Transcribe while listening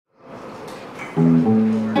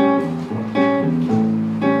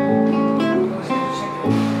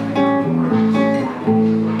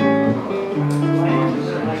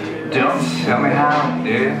Don't tell me how it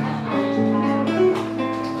is.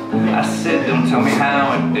 I said don't tell me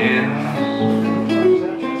how it is.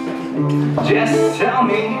 Just tell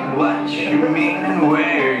me what you mean and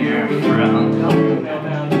where you're from.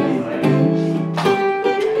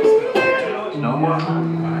 There's no more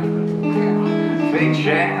fake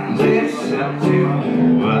chance, it's up to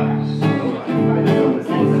us.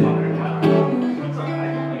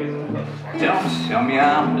 Don't tell me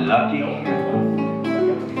I'm lucky.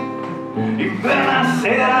 You better not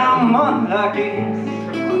say that I'm unlucky.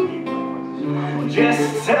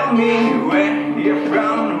 Just tell me where you're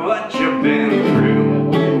from and what you've been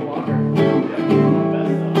through.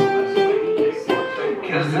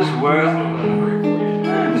 'Cause this world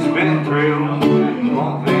has been through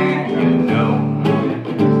more than you know.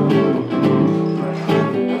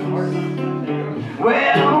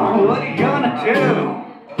 Well, what are you gonna do?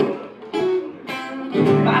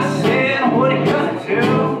 I said, what are you gonna do?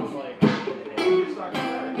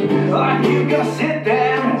 Are you gonna sit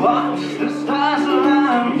there and watch the stars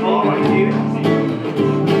align for you?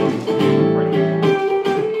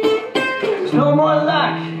 There's no more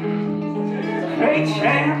luck, fate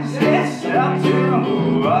chance, it's up to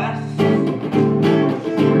us.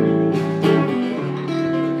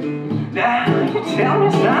 Now you tell me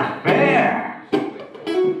it's not fair.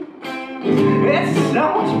 It's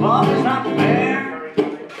someone's fault, it's not fair.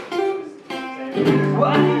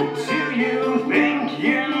 What do you think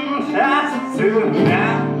you're entitled to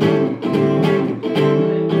now?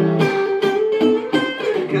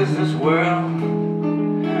 'Cause this world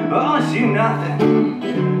owes you nothing,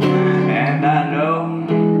 and I know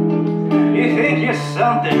you think you're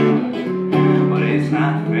something, but it's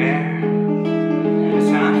not fair. It's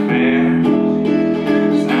not fair.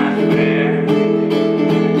 It's not fair.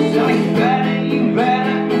 So you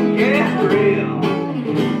better get real.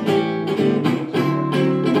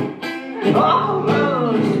 All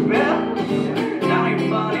those bills, now your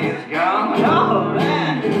money is gone. All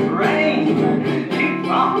that rain, keep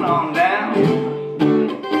falling on down.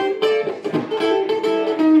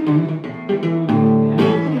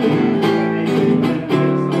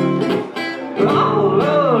 All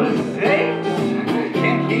those dates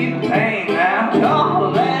can't keep paying now.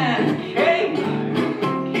 All that cake,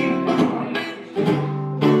 keep falling down.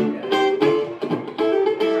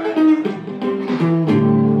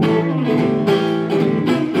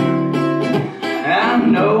 I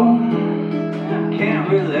know I can't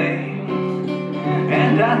relate,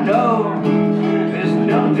 and I know there's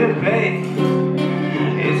no debate.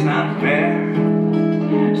 It's not fair.